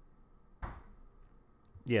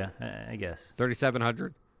 Yeah, I guess.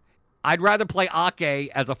 3,700. I'd rather play Ake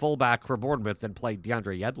as a fullback for Bournemouth than play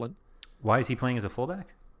DeAndre Yedlin. Why is he playing as a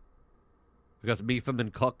fullback? Because Beefham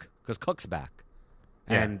and Cook. Because Cook's back.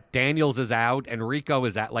 Yeah. And Daniels is out, and Rico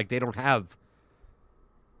is out. Like, they don't have...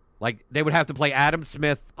 Like, they would have to play Adam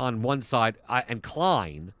Smith on one side and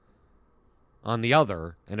Klein on the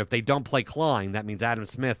other. And if they don't play Klein, that means Adam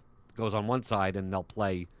Smith goes on one side and they'll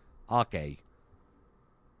play Ake.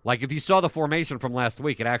 Like, if you saw the formation from last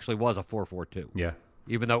week, it actually was a 4-4-2. Yeah.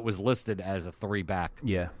 Even though it was listed as a 3-back.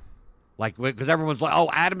 Yeah. Like, because everyone's like, oh,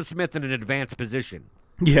 Adam Smith in an advanced position.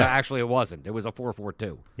 Yeah. No, actually, it wasn't. It was a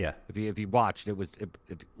 4-4-2. Yeah. If you watched, if you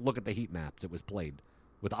look at the heat maps, it was played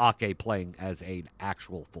with Ake playing as an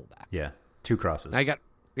actual fullback. Yeah. 2 crosses. I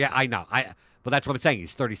know. But that's what I'm saying.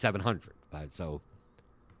 He's 3,700. So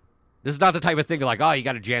this is not the type of thing you're like, oh, you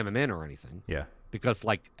got to jam him in or anything. Yeah. Because,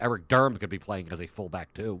 like, Eric Durham could be playing as a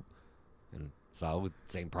fullback, too. And so,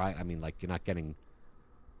 same price. I mean, like, you're not getting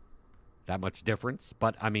that much difference.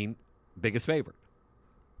 But, I mean, biggest favorite.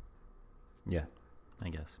 Yeah, I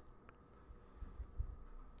guess.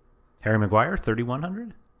 Harry Maguire,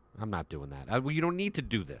 3,100? I'm not doing that. You don't need to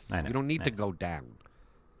do this. I know, you don't need to go down.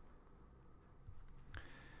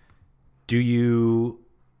 Do you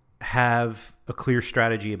have a clear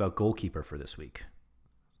strategy about goalkeeper for this week?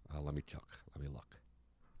 Let me check. Let me look.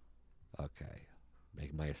 Okay.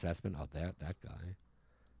 Make my assessment. Oh, that guy.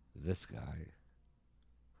 This guy.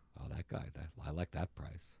 Oh, that guy. I like that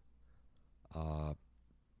price.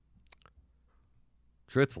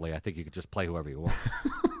 Truthfully, I think you could just play whoever you want.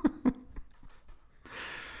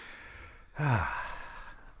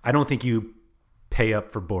 I don't think you pay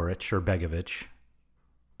up for Boric or Begovic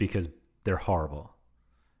because they're horrible.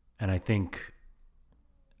 And I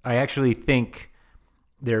actually think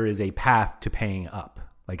there is a path to paying up.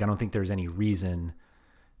 Like, I don't think there's any reason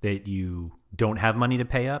that you don't have money to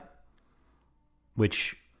pay up,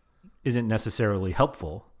 which isn't necessarily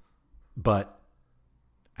helpful. But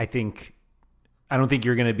I don't think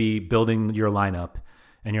you're going to be building your lineup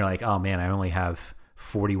and you're like, oh man, I only have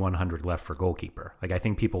 4,100 left for goalkeeper. Like, I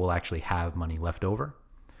think people will actually have money left over.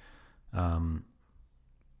 And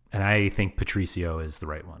I think Patricio is the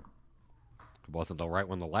right one. It wasn't the right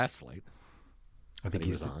one the last slate. I think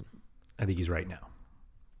he's on. I think he's right now.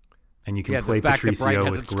 And you can play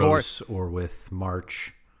Patricio with Gross or with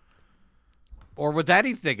March. Or with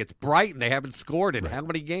anything. It's Brighton. They haven't scored in how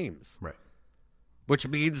many games? Right. which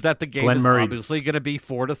means that the game Glenn is Murray, obviously going to be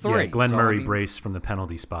 4-3. Yeah, Glenn So, Murray I mean, brace from the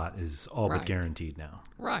penalty spot is all but Right. guaranteed now.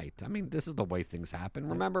 Right. I mean, this is the way things happen.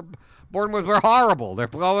 Remember, Bournemouth were horrible. They're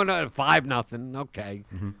blowing 5-0. Okay.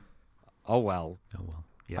 Mm-hmm. Oh, well. Oh, well.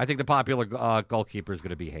 Yeah. I think the popular goalkeeper is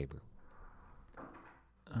going to be Haber.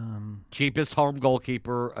 Cheapest home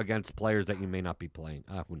goalkeeper against players that you may not be playing.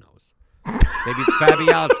 Who knows? Maybe it's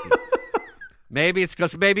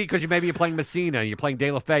Fabianski. Maybe you're playing Messina and you're playing De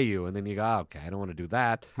La Feu, and then you go, okay, I don't want to do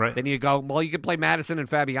that. Right. Then you go, well, you could play Madison and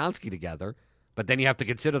Fabianski together, but then you have to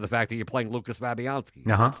consider the fact that you're playing Lucas Fabianski.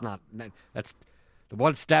 Uh-huh. That's the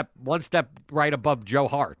one step right above Joe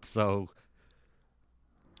Hart. So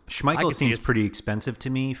I Schmeichel could see seems it. pretty expensive to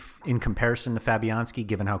me in comparison to Fabianski,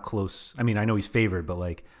 given how close. I mean, I know he's favored, but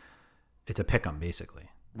like, it's a pick 'em basically.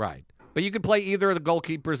 Right. But you could play either of the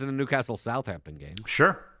goalkeepers in the Newcastle-Southampton game.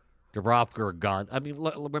 Sure. Dubravka or Gunn. I mean,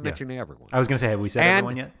 we're mentioning everyone. I was going to say, have we said And-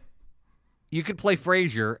 everyone yet? You could play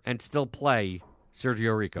Frazier and still play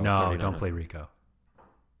Sergio Rico. No, 39. don't play Rico.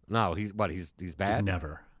 No, he's Just bad.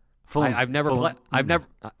 never. I've never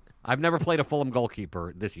played a Fulham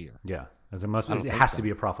goalkeeper this year. Yeah, as it I don't it think has so. to be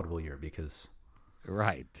a profitable year because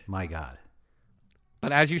Right. my God.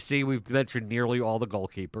 But as you see, we've mentioned nearly all the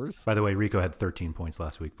goalkeepers. By the way, Rico had 13 points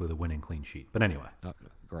last week with a winning clean sheet. But anyway, Oh,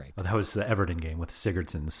 great. that was the Everton game with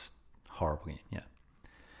Sigurdsson's horrible game. Yeah.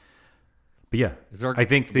 But yeah, Is there- I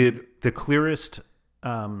think the clearest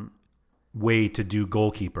way to do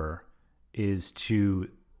goalkeeper is to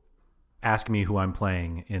ask me who I'm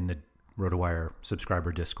playing in the RotoWire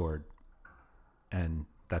subscriber Discord, and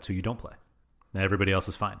that's who you don't play. And everybody else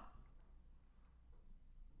is fine.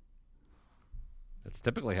 That's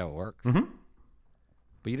typically how it works. Mm-hmm.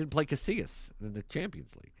 But you didn't play Casillas in the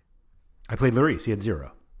Champions League. I played Lloris. He had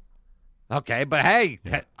 0. Okay, but hey,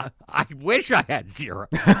 I wish I had 0.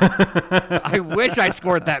 I wish I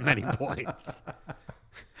scored that many points.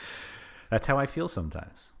 That's how I feel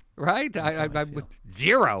sometimes. Right? how I I feel.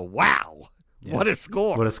 0. Wow. Yeah. What a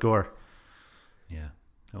score. What a score. Yeah.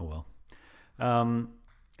 Oh, well.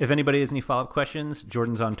 If anybody has any follow-up questions,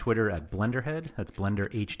 Jordan's on Twitter at BlenderHead. That's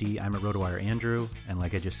BlenderHD. I'm at RotoWire Andrew. And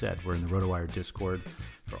like I just said, we're in the RotoWire Discord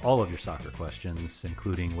for all of your soccer questions,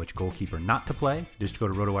 including which goalkeeper not to play. Just go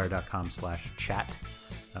to rotowire.com/chat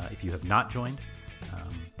if you have not joined.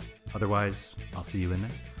 Otherwise, I'll see you in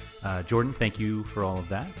there. Jordan, thank you for all of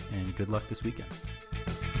that, and good luck this weekend.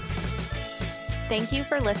 Thank you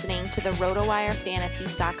for listening to the RotoWire Fantasy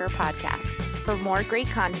Soccer Podcast. For more great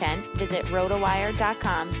content, visit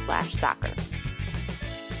rotowire.com/soccer.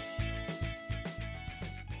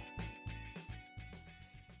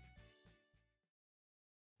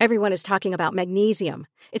 Everyone is talking about magnesium.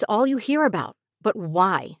 It's all you hear about. But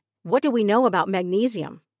why? What do we know about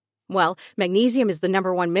magnesium? Well, magnesium is the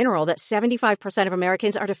 #1 mineral that 75% of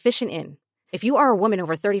Americans are deficient in. If you are a woman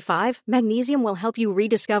over 35, magnesium will help you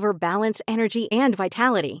rediscover balance, energy, and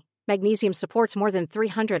vitality. Magnesium supports more than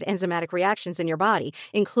 300 enzymatic reactions in your body,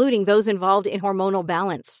 including those involved in hormonal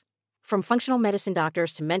balance. From functional medicine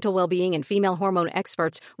doctors to mental well-being and female hormone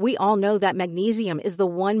experts, we all know that magnesium is the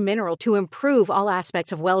one mineral to improve all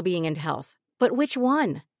aspects of well-being and health. But which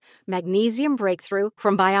one? Magnesium Breakthrough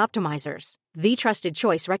from Bioptimizers, the trusted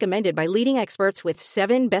choice recommended by leading experts with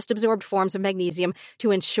 7 best-absorbed forms of magnesium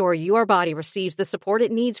to ensure your body receives the support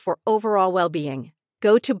it needs for overall well-being.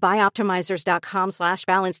 Go to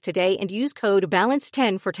bioptimizers.com/balance today and use code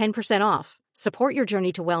BALANCE10 for 10% off. Support your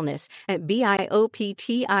journey to wellness at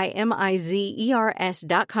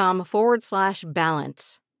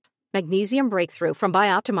bioptimizers.com/balance. Magnesium Breakthrough from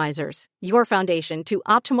Bioptimizers, your foundation to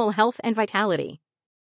optimal health and vitality.